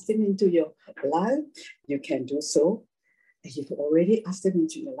not asked Him into your life, you can do so. If you've already asked Him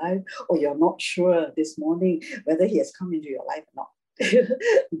into your life, or you're not sure this morning whether He has come into your life or not,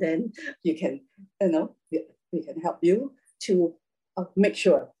 then you can, we can help you to make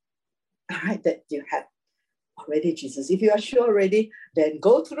sure, all right, that you have already Jesus. If you are sure already, then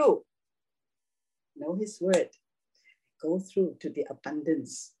go through. Know His word. Go through to the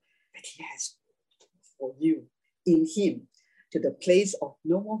abundance that He has for you in Him, to the place of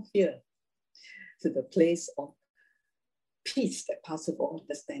no more fear, to the place of peace that passes all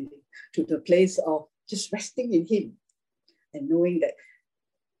understanding, to the place of just resting in Him and knowing that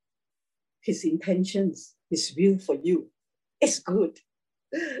His intentions, His will for you is good.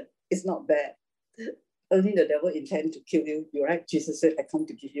 It's not bad. Only the devil intends to kill you. You're right. Jesus said, I come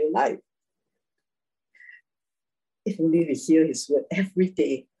to give you life. If only we hear His word every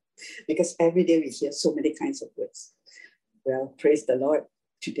day, because every day we hear so many kinds of words. Well, praise the Lord.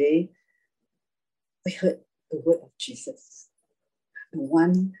 Today, we heard the word of Jesus, the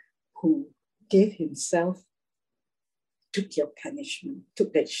one who gave Himself, took your punishment,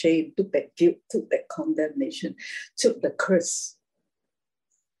 took that shame, took that guilt, took that condemnation, took the curse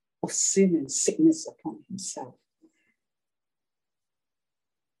of sin and sickness upon Himself.